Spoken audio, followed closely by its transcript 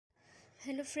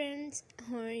Hello friends,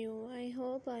 how are you? I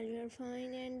hope all you are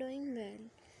fine and doing well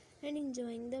and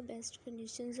enjoying the best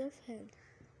conditions of health.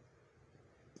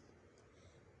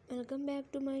 Welcome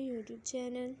back to my YouTube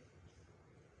channel,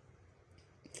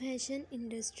 Fashion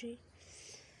Industry.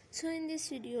 So in this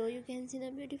video you can see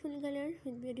the beautiful color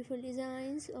with beautiful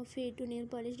designs of fade to nail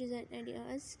polish design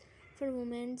ideas for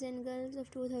women and girls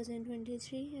of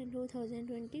 2023 and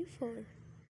 2024.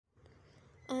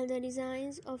 All the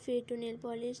designs of fade to nail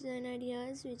polish design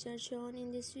ideas which are shown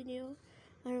in this video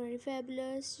are very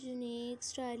fabulous, unique,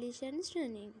 stylish and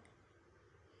stunning.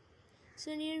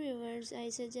 So dear viewers, I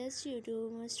suggest you to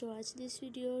must watch this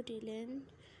video till end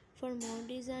for more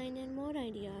design and more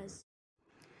ideas.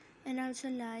 And also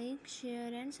like,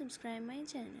 share and subscribe my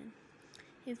channel.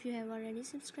 If you have already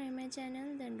subscribed my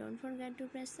channel, then don't forget to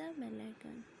press the bell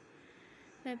icon.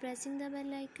 By pressing the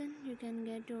bell icon, you can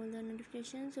get all the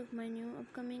notifications of my new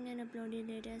upcoming and uploaded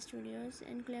latest videos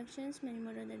and collections, many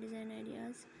more other design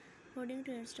ideas according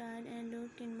to your style and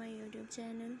look in my YouTube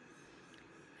channel,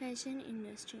 Fashion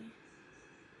Industry.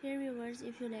 Dear viewers,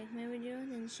 if you like my video,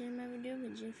 then share my video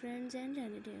with your friends and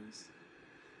relatives.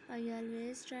 I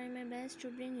always try my best to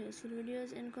bring useful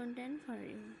videos and content for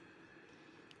you.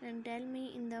 And tell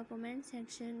me in the comment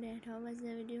section that how was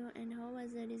the video and how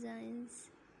was the designs.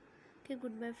 Okay,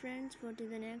 goodbye friends, for till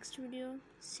the next video.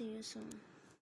 See you soon.